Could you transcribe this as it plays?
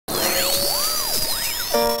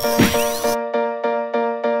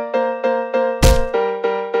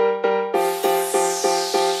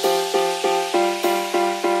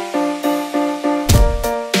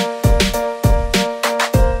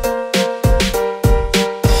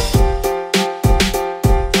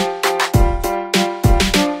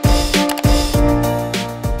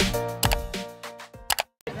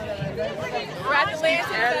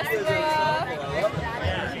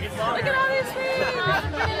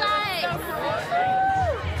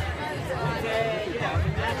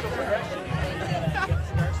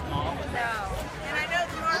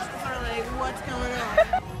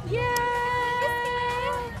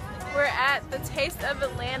Taste of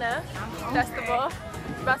Atlanta festival.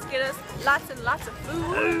 We're about to get us lots and lots of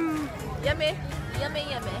food. Yummy, yummy,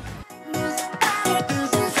 yummy.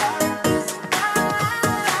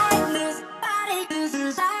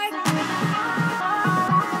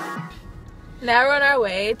 Now we're on our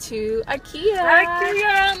way to IKEA.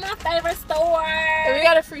 IKEA, my favorite store. And we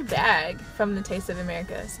got a free bag from the Taste of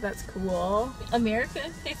America, so that's cool. America?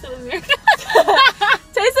 Taste of America?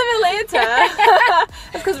 Taste of Atlanta.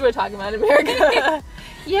 That's because we were talking about America.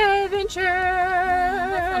 Yay, adventure.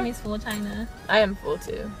 My tummy's full, China. I am full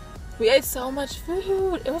too. We ate so much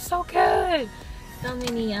food. It was so good. So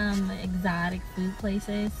many exotic food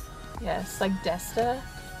places. Yes, like Desta.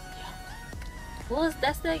 What was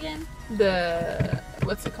Desta again? The,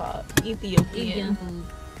 what's it called? Ethiopian food.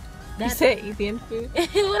 You say Ethiopian food? I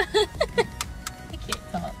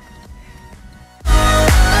can't talk.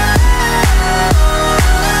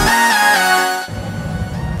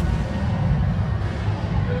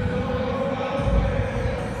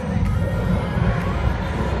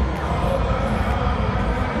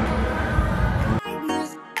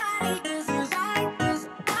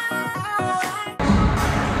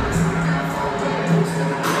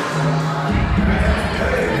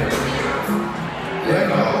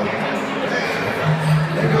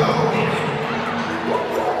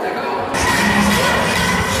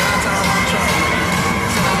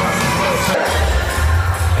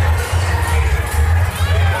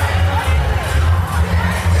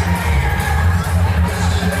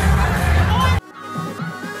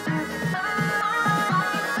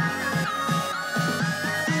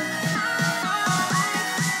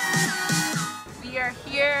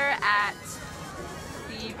 Here at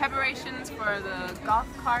the preparations for the golf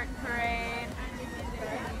cart parade,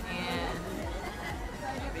 and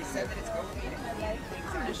I'm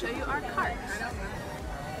going to show you our cart.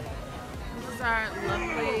 This is our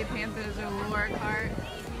lovely Panthers of War cart.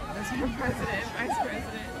 That's our president, vice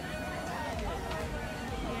president.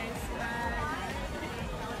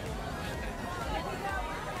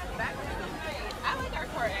 I like our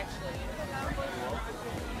cart actually.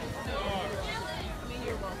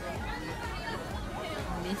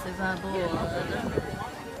 This is our board.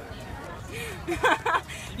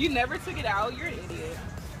 You never took it out? You're an idiot.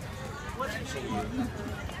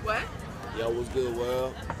 What? Yo, what's good,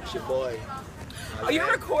 world? It's your boy. Are you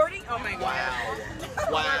recording? Oh my god.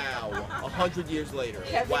 Wow. Wow. 100 years later.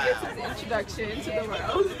 Kevin Wow. gets his introduction to the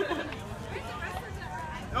world.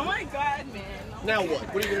 Oh my god, man. Now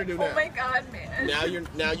what? What are you gonna do now? Oh my god, man.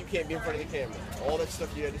 Now you can't be in front of the camera. All that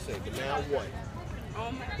stuff you had to say. But now what? Oh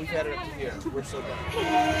my. We've had it up to here. We're so done.